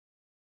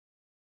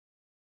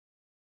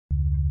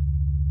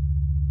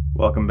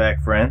Welcome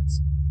back, friends.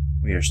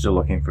 We are still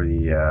looking for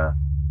the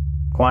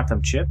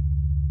quantum chip,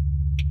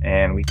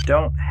 and we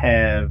don't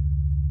have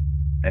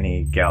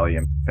any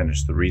gallium to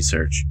finish the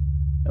research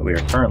that we are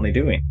currently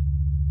doing.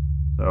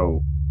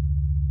 So,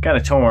 kind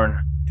of torn.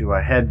 Do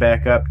I head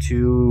back up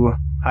to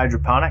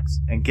hydroponics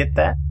and get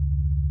that,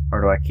 or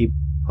do I keep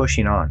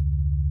pushing on?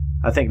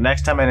 I think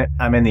next time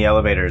I'm in the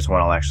elevator is when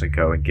I'll actually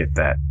go and get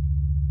that.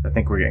 I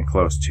think we're getting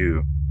close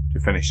to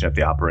finishing up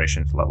the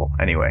operations level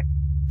anyway,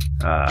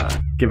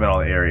 given all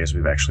the areas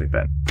we've actually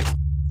been.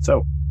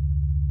 So,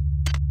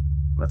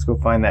 let's go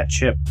find that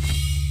chip.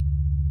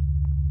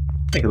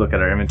 Take a look at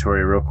our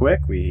inventory real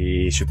quick.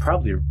 We should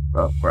probably...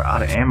 we're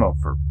out of ammo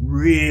for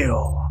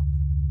real.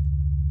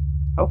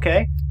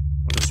 Okay,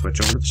 we'll just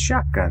switch over to the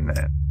shotgun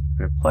then.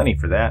 We have plenty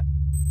for that.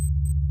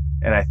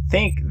 And I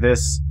think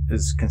this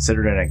is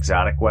considered an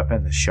exotic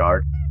weapon, the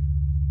shard.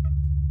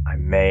 I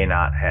may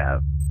not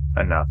have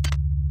enough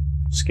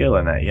skill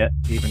in that yet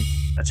to even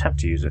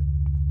attempt to use it.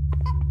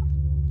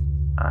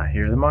 I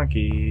hear the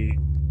monkey.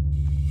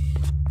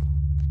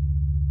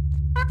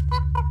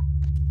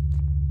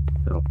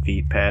 Little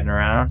feet padding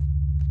around.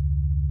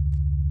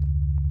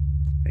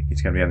 I think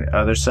he's gonna be on the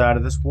other side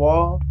of this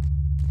wall.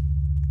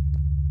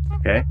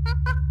 Okay.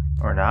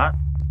 Or not.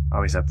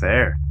 Oh, he's up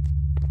there.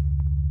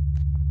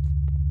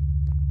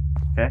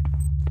 Okay.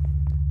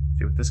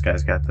 See what this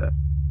guy's got the...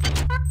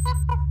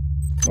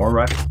 More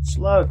rifle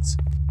slugs.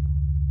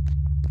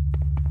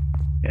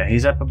 Yeah,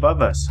 he's up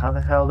above us. How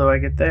the hell do I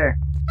get there?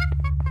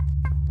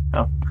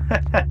 Oh,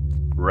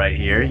 right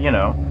here, you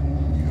know.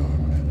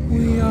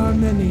 We are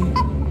many,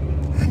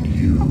 and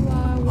you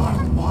are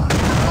one.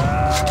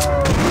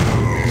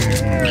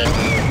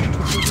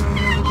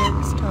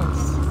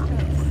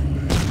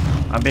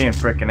 I'm being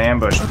frickin'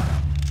 ambushed.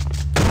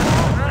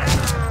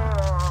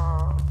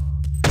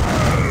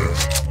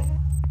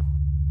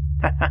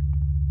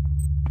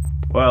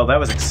 Well, that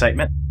was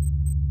excitement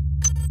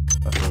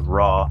of the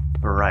raw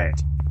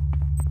variety.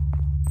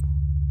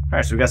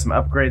 Alright, so we got some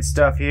upgrade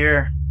stuff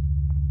here.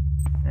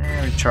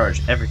 And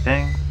recharge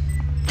everything.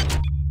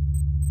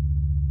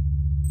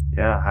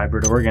 Yeah,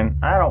 hybrid organ.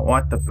 I don't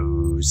want the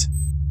booze.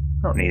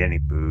 I don't need any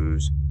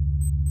booze.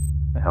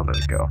 Where the hell did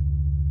it go?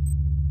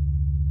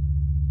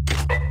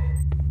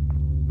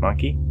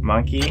 Monkey?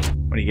 Monkey?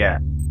 What do you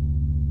got?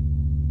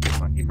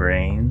 Monkey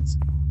brains.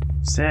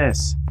 What's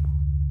this?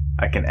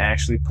 I can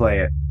actually play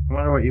it. I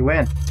wonder what you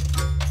win.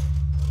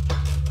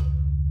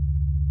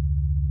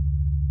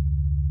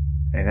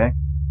 Anything?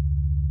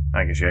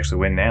 I guess you actually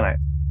win nanite.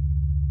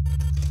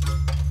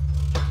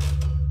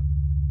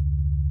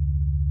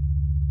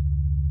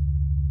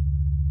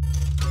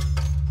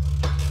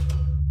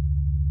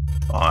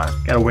 Come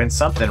on, gotta win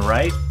something,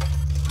 right? I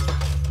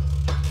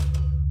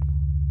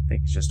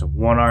think it's just a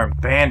one-armed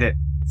bandit.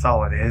 That's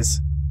all it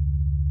is.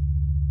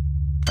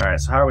 Alright,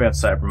 so how are we on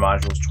cyber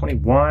modules?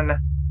 21.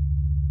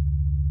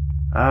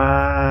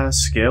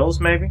 Skills,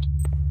 maybe?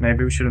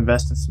 Maybe we should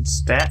invest in some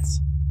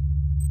stats.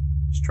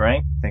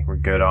 Strength, I think we're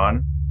good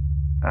on.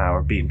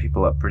 We're beating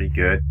people up pretty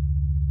good.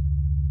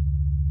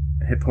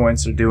 The hit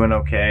points are doing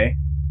okay.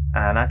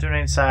 Not doing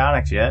any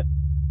psionics yet.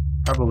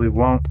 Probably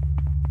won't.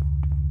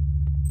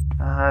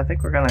 I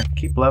think we're gonna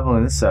keep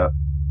leveling this up.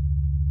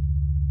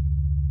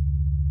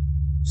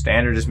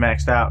 Standard is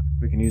maxed out.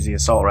 We can use the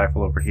assault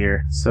rifle over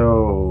here.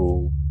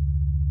 So...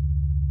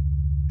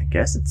 I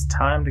guess it's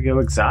time to go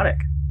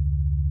exotic.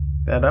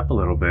 That up a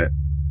little bit.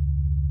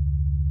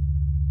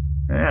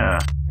 Yeah.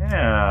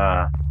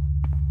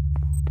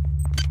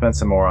 Spend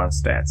some more on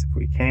stats if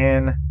we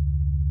can.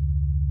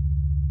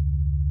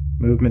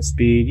 Movement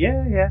speed,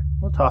 yeah.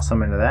 We'll toss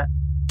some into that.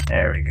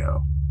 There we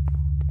go.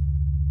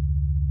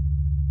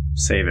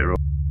 Save it real.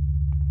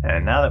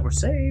 And now that we're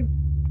saved,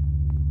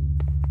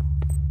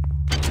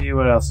 see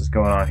what else is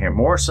going on here.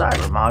 More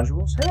cyber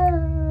modules. Hey!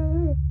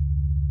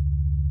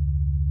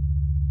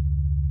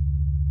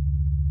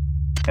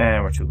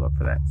 And we're too low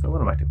for that. So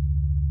what am I doing?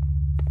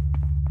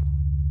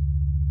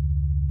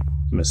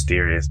 It's a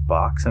mysterious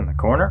box in the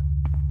corner.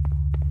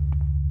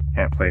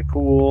 Can't play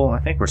pool. I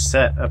think we're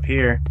set up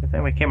here. Good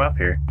thing we came up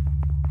here.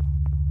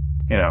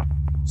 You know,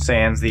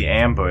 sans the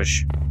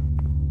ambush.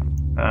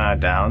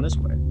 Down this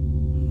way.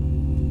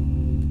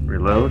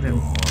 Reload him.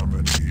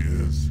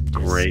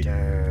 Great.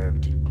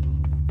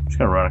 Just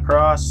gonna run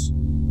across.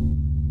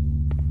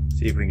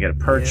 See if we can get a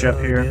perch up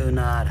here. Do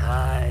not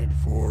hide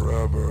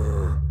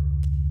forever.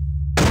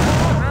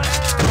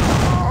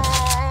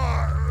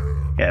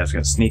 Yeah, it's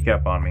gonna sneak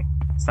up on me.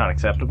 It's not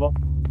acceptable.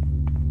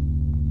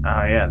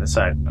 Oh yeah, this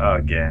side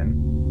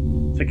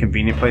again. It's a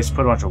convenient place to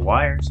put a bunch of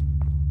wires.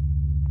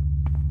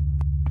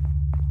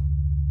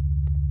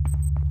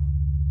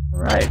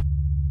 Alright.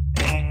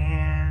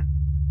 And...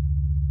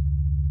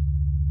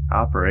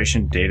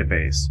 Operation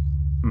database.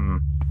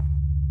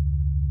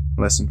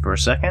 Listen for a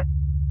second.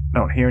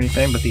 Don't hear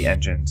anything but the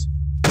engines.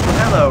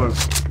 Hello!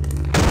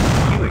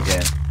 You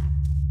again.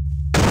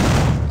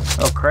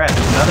 Oh crap,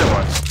 another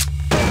one.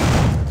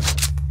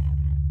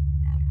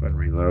 Go ahead and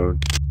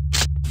reload.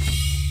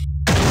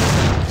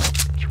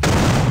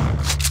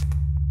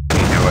 What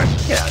are you doing?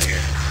 Get out of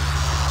here.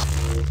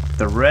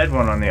 The red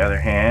one, on the other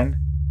hand,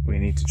 we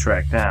need to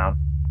track down.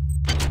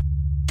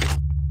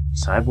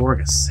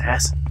 Cyborg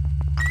assassin.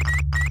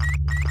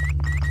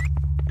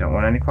 Don't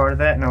want any part of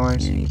that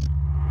noise.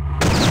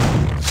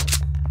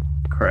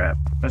 Crap.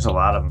 There's a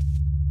lot of them.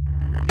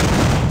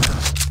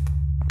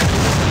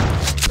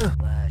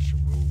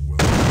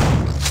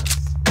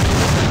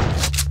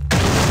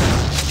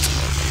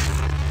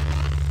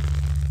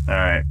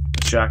 Alright.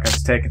 The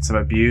shotgun's taking some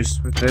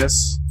abuse with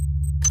this.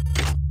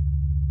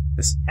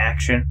 This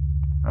action.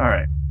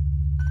 Alright.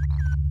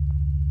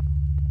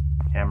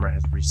 Camera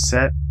has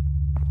reset.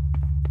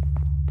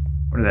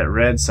 Where did that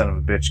red son of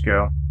a bitch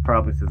go?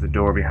 Probably through the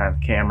door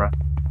behind the camera.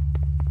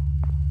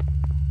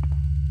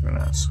 We're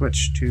gonna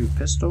switch to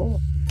pistol.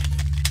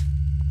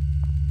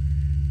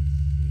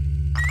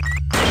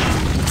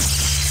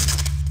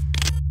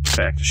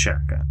 Back to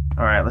shotgun.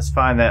 Alright, let's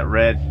find that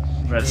red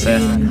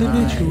assassin.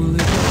 Individual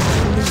is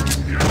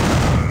obsolete.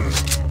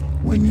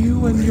 When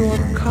you and your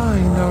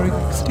kind are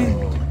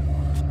extinct,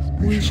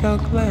 we shall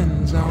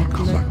cleanse our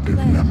Collective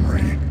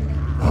memory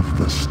of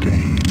the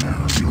stain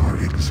of your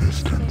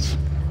existence.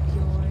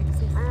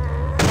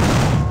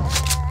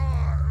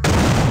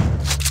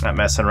 Not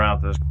messing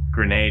around with those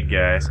grenade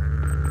guys.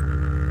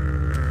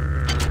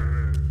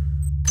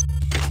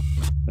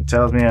 It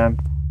tells me I'm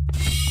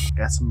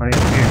got somebody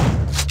up here.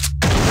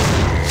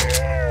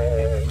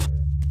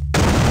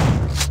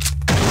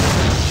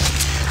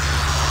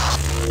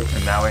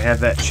 And now we have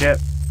that chip.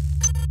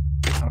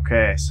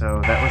 Okay, so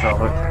that was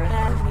all it.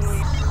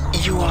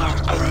 You are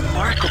a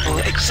remarkable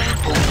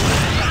example of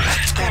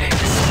aesthetic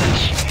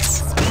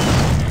species.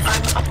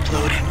 I'm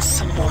uploading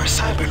some more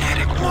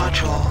cybernetic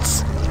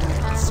modules.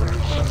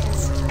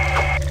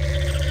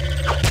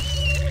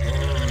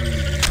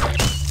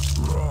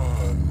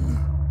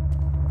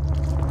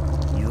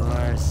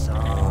 Your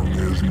song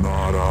is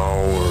not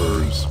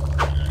ours.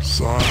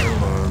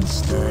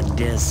 Silence The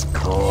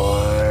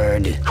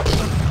Discord.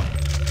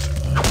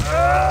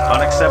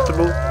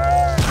 Unacceptable.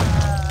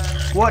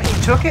 What? He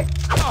took it?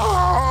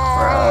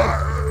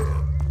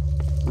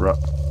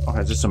 Oh,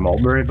 is this a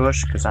mulberry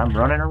bush? Because I'm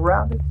running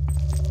around it.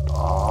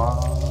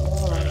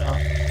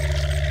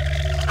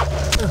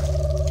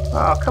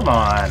 Oh, come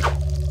on.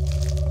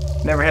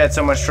 Never had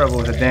so much trouble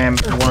with a damn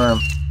worm.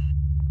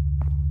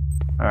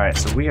 Alright,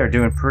 so we are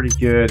doing pretty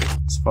good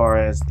as far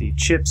as the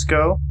chips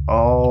go.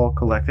 All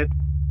collected.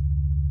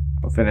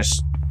 We'll finish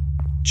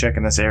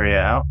checking this area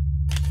out.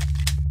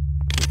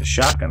 With the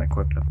shotgun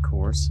equipped, of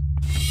course.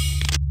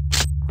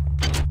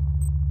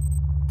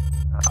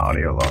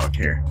 Audio log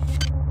here.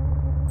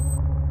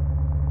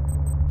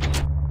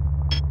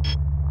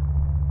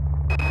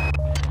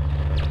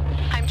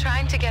 I'm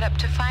trying to get up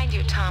to find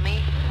you,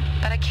 Tommy,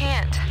 but I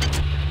can't.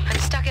 I'm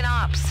stuck in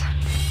ops.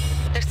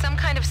 There's some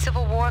kind of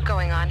civil war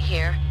going on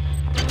here.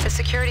 The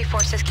security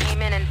forces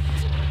came in and...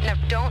 Now,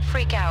 don't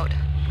freak out,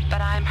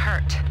 but I'm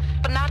hurt.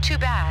 But not too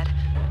bad.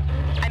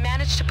 I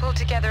managed to pull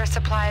together a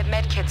supply of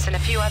medkits and a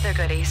few other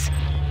goodies.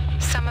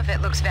 Some of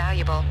it looks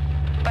valuable,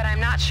 but I'm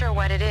not sure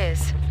what it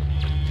is.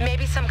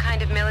 Maybe some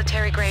kind of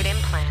military-grade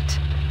implant.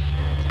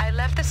 I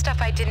left the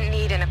stuff I didn't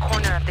need in a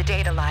corner of the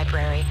data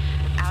library,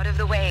 out of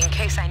the way in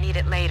case I need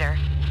it later.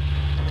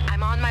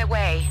 I'm on my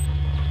way.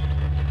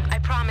 I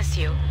promise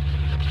you,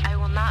 I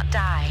will not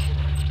die.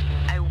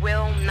 I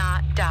will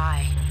not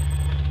die.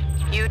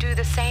 You do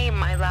the same,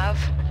 my love.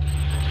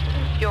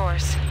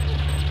 Yours,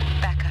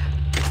 Becca.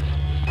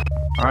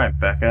 Alright,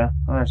 Becca.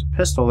 Well, there's a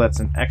pistol that's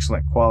in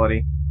excellent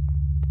quality.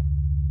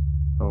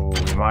 So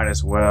we might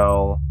as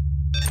well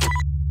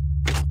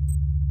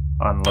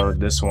unload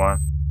this one,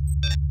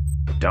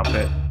 dump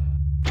it,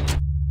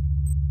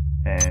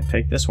 and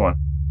take this one.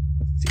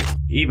 Let's see,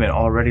 even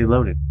already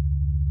loaded.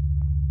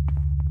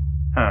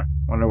 Huh,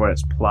 wonder what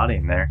it's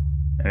plotting there.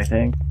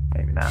 Anything?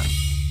 Maybe not.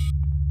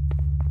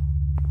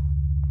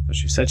 So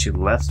she said she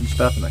left some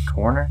stuff in the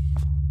corner?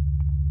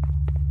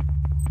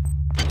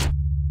 I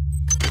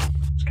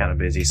was kind of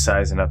busy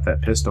sizing up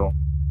that pistol,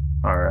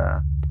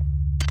 or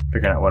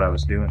figuring out what I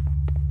was doing.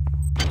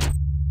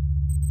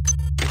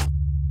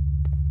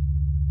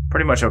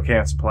 Pretty much okay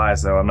on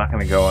supplies, though. I'm not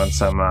going to go on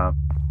some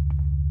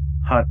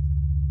hunt.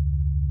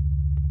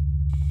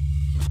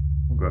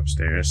 We'll go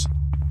upstairs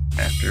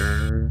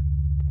after.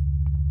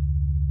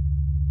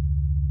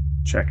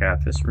 Check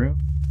out this room.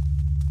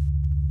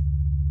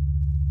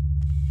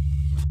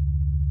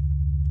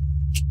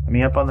 Let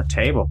me up on the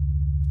table.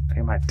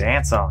 Get my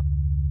dance on.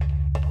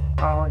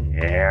 Oh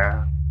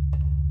yeah.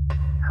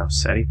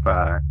 House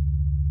 75.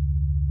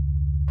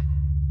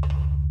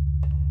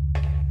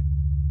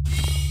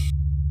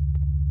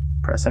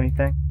 Press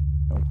anything?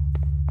 Nope.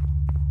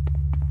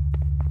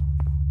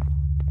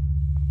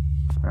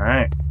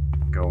 Alright.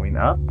 Going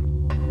up.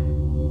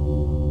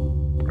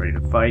 Ready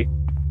to fight.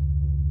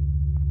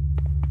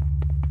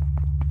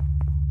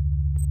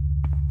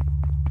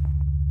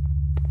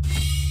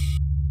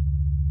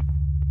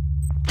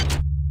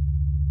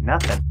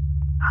 Nothing.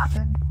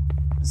 Nothing?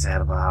 What's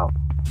that about?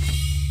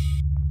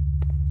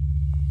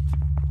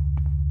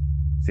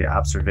 The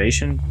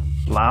observation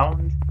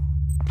lounge?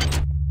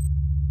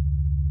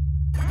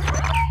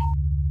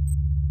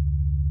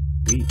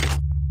 Sweet.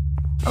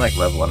 I like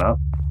leveling up.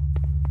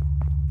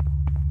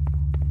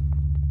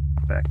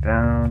 Back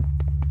down.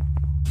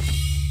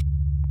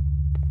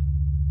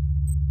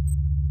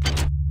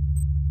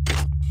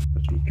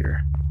 The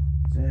beaker.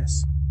 What's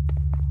this?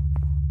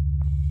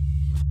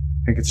 I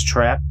think it's a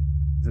trap.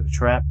 Is it a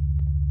trap?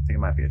 I think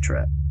it might be a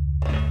trap.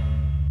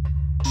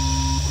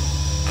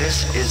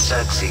 This is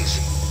Xerxes.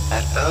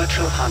 At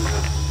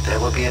 0200, there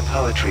will be a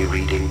poetry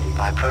reading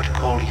by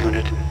Protocol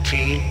Unit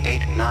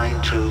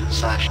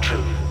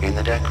T892/2 in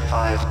the Deck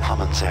 5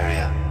 Commons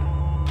area.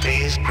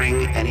 Please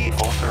bring any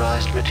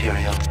authorized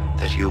material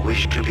that you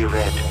wish to be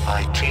read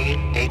by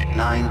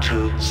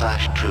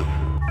T892/2.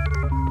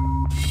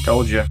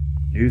 Told you.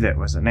 Knew that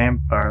was an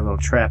or a little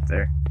trap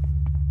there.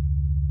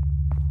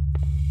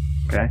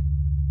 Okay.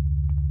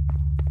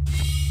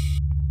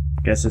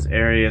 Guess this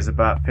area is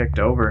about picked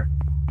over.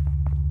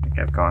 I think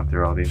I've gone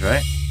through all these,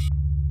 right?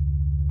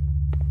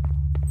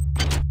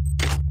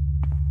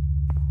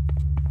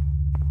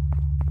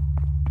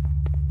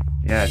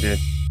 Yeah, I did.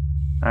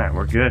 Alright,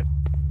 we're good.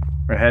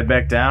 We're gonna head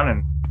back down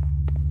and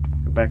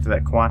go back to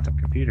that quantum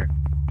computer.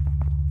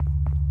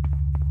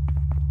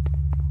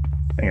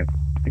 I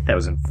think that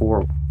was in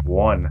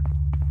 4-1.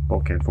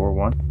 Okay,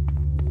 4-1.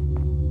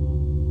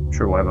 I'm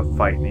sure we'll have a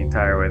fight the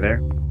entire way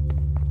there.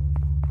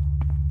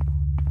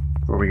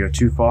 Before we go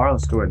too far,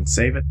 let's go ahead and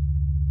save it.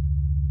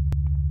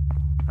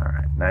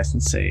 Alright, nice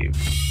and saved.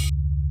 Keep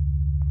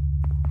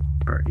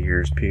our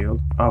ears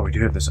peeled. Oh, we do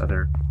have this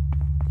other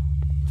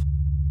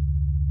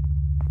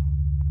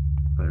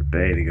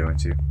bay to go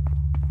into.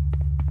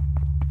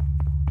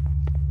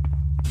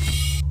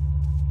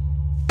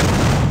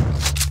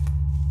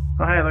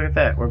 Oh, hey, look at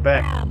that. We're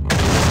back.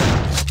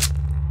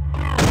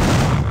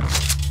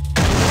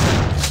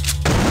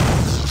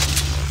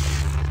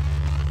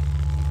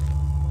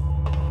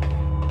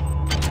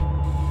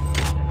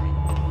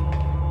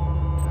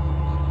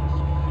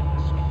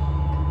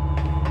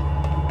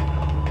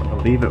 I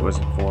believe it was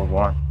in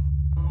 4-1.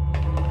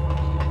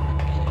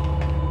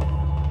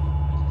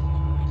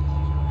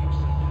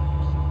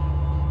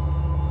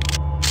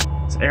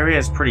 This area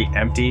is pretty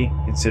empty,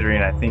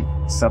 considering I think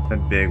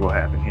something big will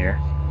happen here.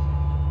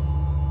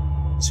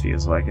 This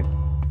feels like it.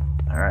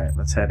 Alright,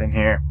 let's head in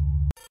here.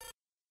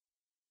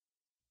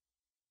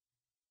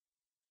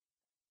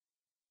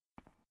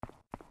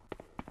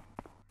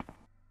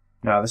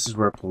 Now, this is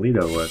where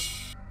Polito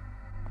was.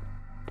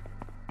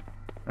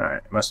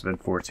 Alright, it must have been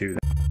 4-2 then.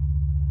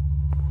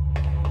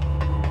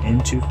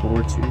 Into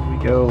 4-2 we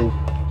go.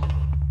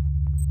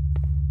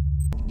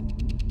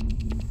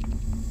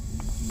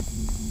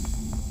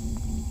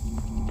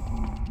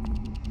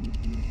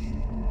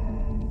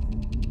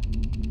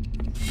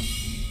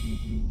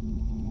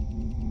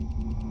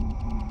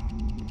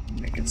 I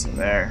think it's in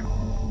there.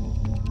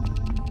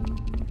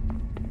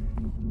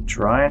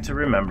 Trying to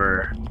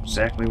remember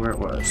exactly where it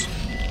was.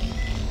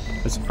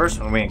 It's the first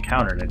one we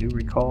encountered, I do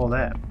recall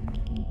that.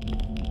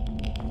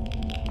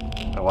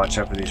 I watch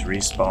out for these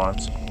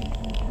respawns.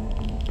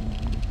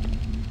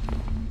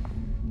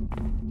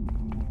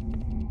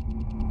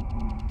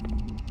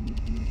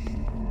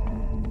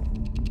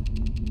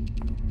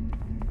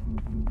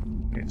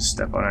 Need to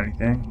step on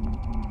anything?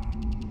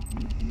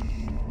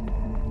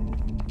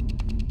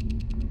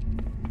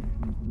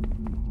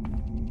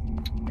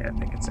 Yeah, I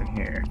think it's in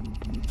here.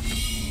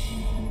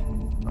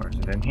 Or is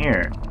it in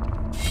here?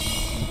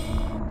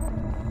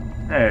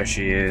 There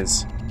she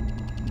is.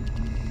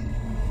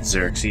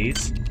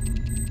 Xerxes.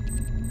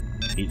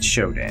 Eat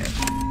Shodan.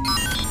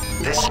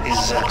 This is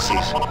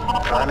Xerxes.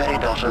 Primary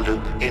data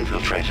loop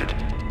infiltrated.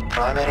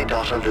 Primary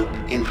data loop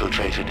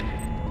infiltrated.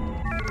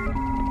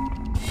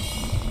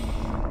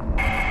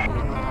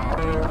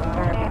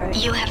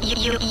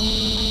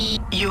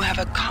 You have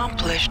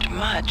accomplished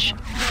much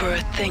for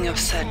a thing of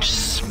such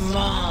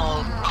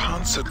small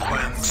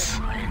consequence.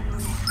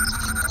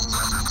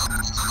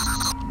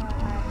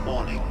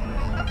 Warning.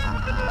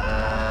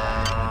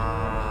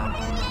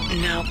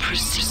 Now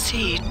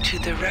proceed to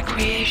the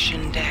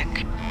recreation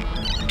deck.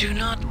 Do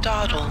not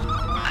dawdle.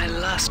 I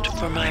lust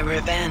for my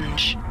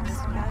revenge.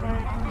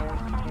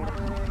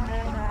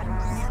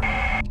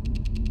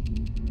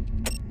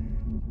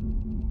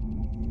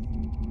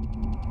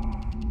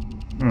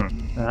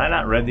 Have I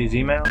not read these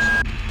emails?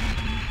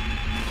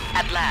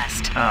 At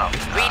last. Oh.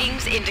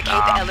 Readings indicate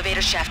the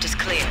elevator shaft is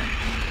clear.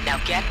 Now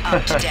get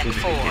up to deck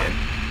 4.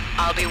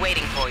 I'll be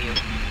waiting for you.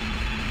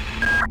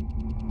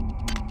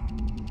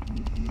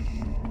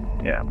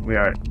 Yeah, we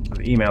are. So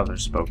the emails are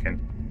spoken.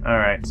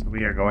 Alright, so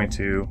we are going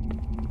to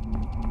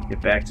get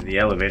back to the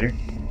elevator.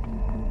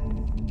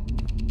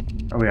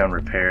 Are we on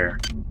repair?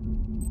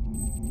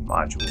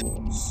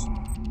 Modules.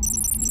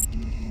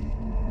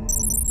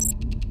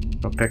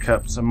 Go pick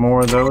up some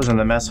more of those in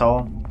the mess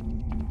hall.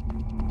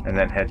 And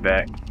then head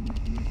back.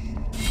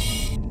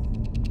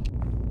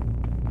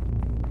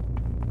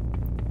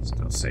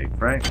 Still safe,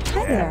 right?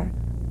 Hi there.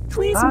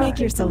 Please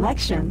make your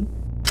selection.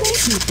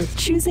 Thank you for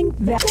choosing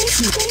Thank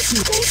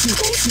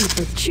you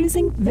for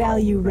choosing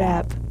value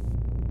wrap.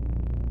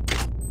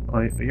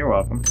 Well, you're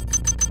welcome.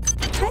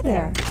 Hi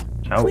there.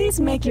 Oh, Please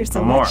make your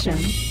no more.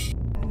 selection.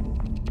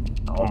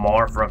 No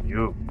more from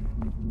you.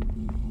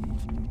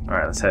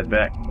 Alright, let's head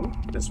back. Ooh,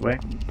 this way.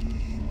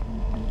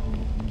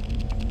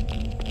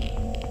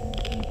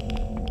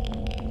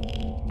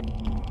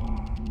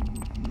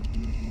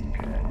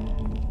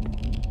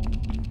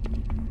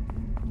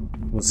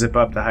 We'll zip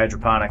up to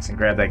hydroponics and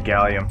grab that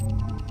gallium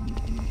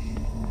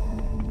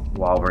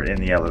while we're in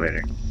the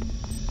elevator.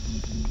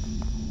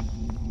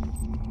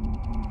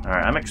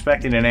 Alright, I'm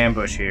expecting an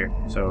ambush here,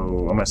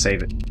 so I'm gonna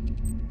save it.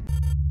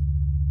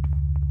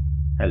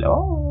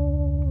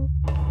 Hello?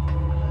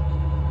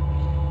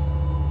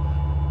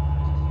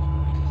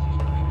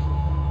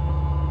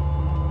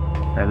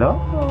 Hello?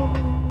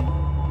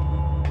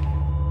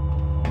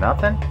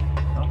 Nothing?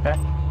 Okay.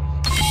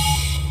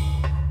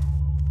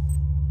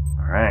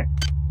 Alright.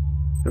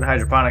 Go to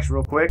hydroponics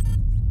real quick.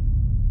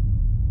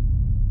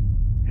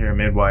 Hear a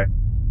midwife.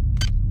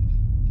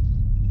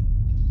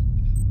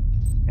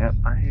 Yep,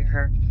 I hear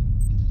her.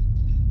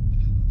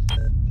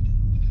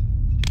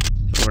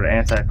 Over to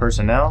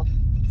anti-personnel.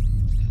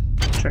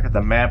 Check out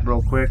the map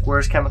real quick.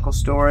 Where's chemical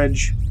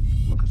storage?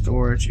 Chemical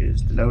storage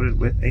is denoted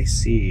with a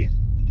C.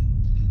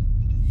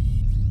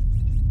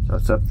 So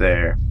it's up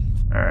there.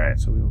 Alright,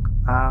 so we will go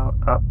out,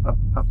 up,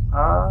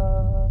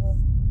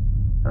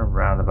 a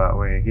roundabout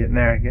way of getting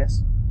there, I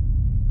guess.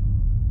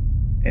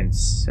 In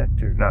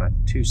sector, not a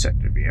 2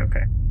 sector B,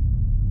 okay.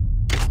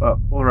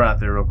 Well, we'll run out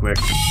there real quick.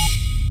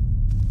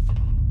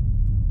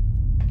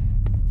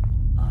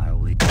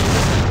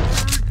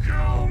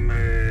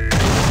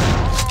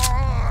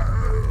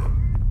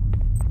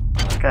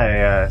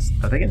 Okay, are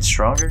they getting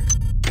stronger?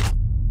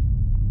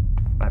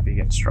 Might be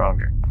getting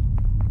stronger.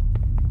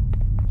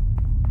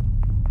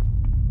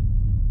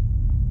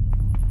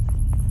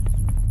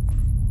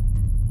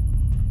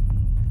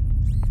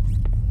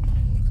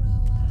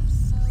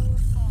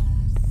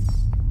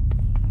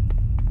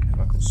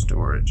 Chemical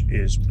storage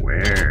is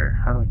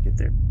where? How do I get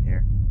there from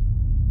here?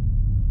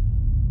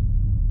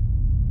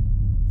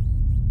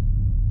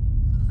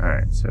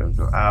 Alright, so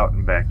go out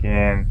and back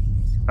in,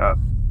 up,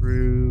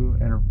 through,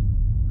 and around.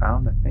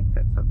 I think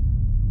that's up.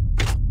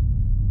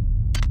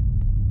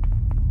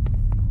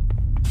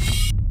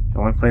 The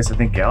only place I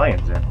think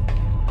gallium's in.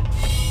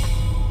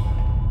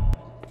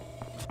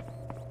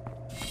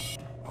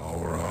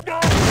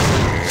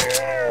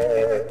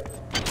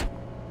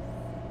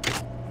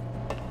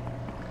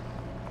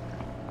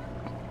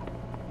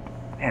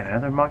 Man,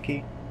 another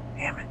monkey?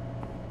 Damn it.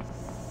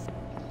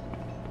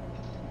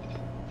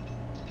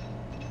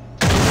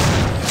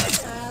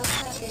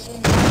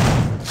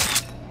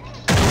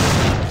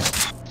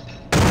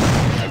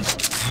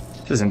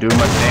 This isn't doing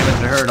much damage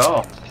to her at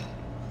all.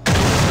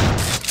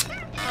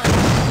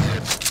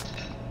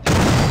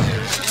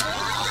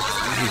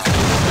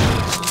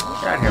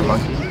 Get out here,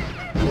 monkey.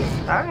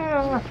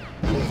 Ah.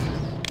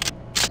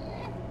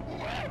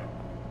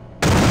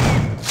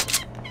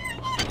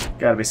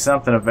 Gotta be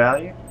something of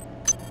value.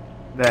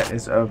 That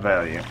is of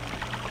value.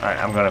 Alright,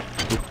 I'm gonna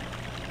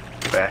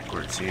move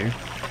backwards here.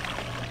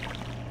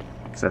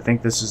 Because I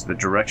think this is the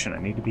direction I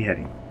need to be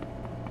heading.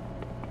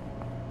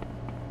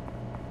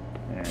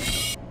 And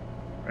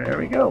there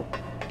we go.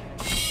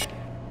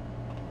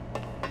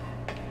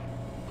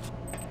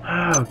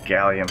 Oh,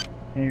 gallium.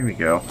 Here we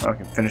go. I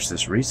can finish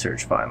this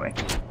research finally.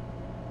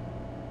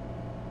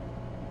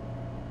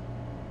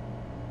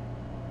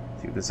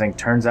 See what this thing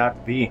turns out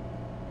to be.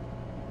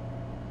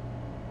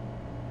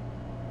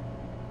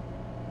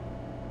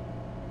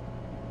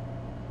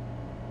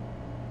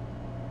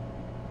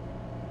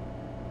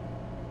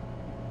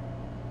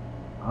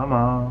 Come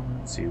on,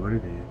 let's see what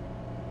it is.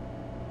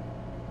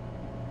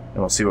 And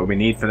we'll see what we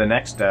need for the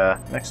next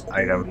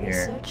item here.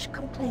 Research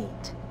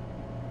complete.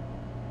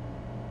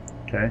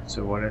 Okay,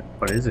 so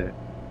what is it?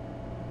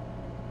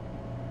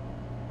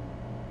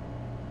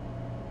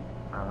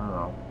 I don't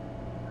know.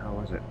 How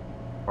was it?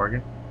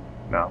 Organ?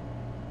 No.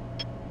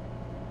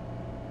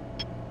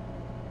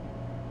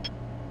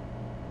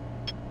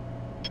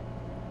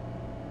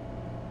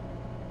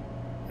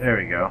 There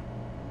we go.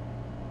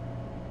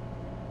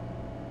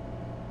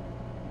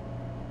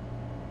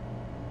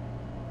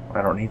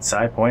 I don't need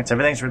psi points.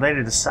 Everything's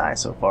related to psi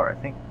so far, I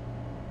think.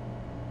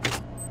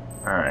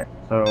 Alright,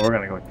 so we're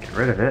gonna go get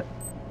rid of it.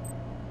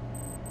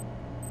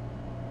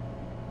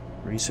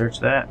 Research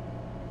that.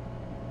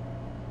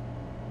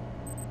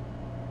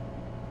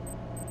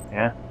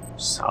 Yeah,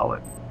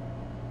 solid.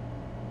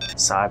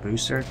 Psi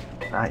booster,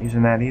 not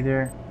using that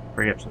either.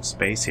 Free up some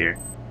space here.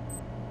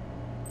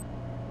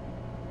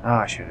 Oh,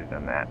 I should have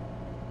done that.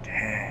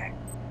 Dang.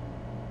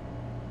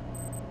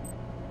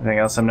 Anything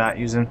else I'm not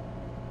using?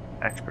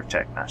 Expert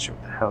Tech, not sure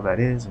what the hell that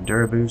is.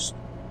 Endura Boost.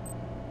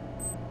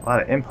 A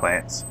lot of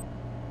implants.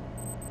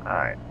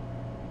 Alright.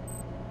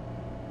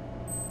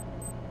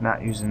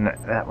 Not using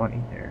that one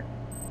either.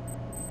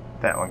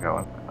 That one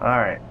going.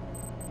 Alright.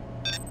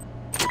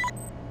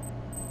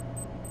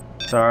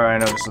 Sorry, I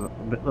know this is a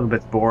little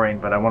bit boring,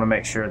 but I want to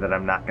make sure that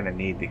I'm not going to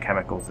need the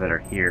chemicals that are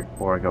here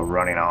before I go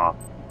running off.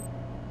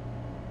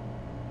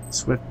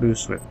 Swift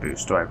Boost, Swift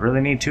Boost. Do I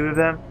really need 2 of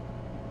them?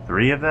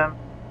 3 of them?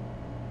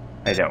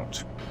 I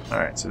don't.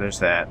 Alright, so there's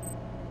that.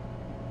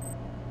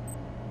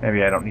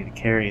 Maybe I don't need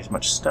to carry as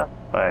much stuff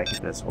if I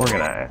get this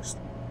organized.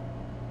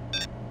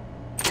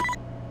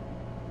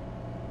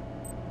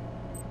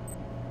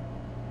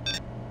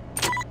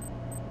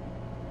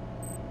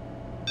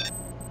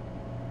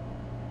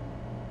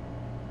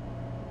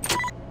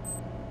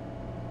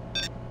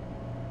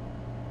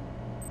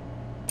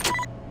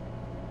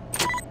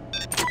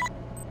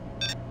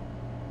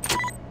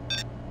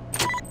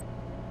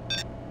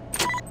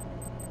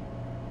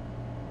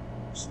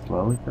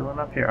 Slowly filling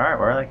up here. Alright,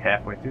 we're like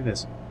halfway through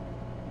this.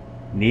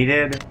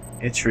 Needed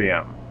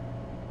yttrium.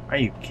 Are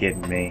you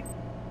kidding me?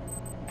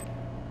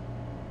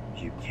 Are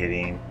you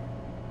kidding?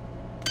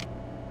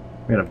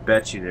 I'm gonna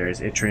bet you there's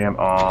yttrium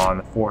on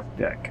the 4th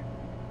deck.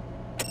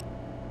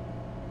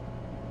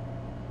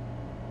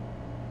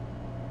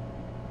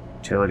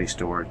 Utility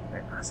storage.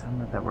 I'm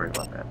not that worried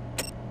about that.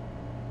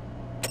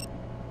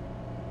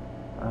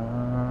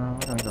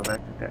 We're gonna go back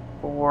to deck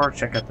 4,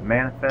 check out the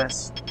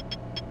manifest.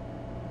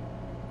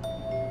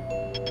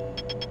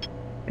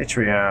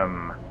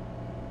 Yttrium.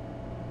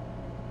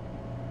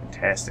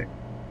 Fantastic.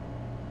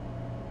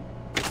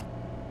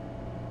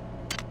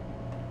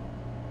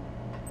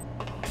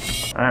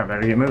 Alright,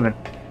 better get moving.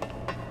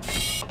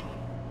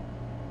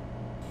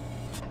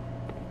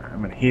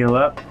 I'm gonna heal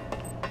up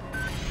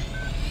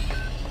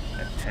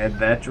and head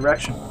that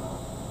direction.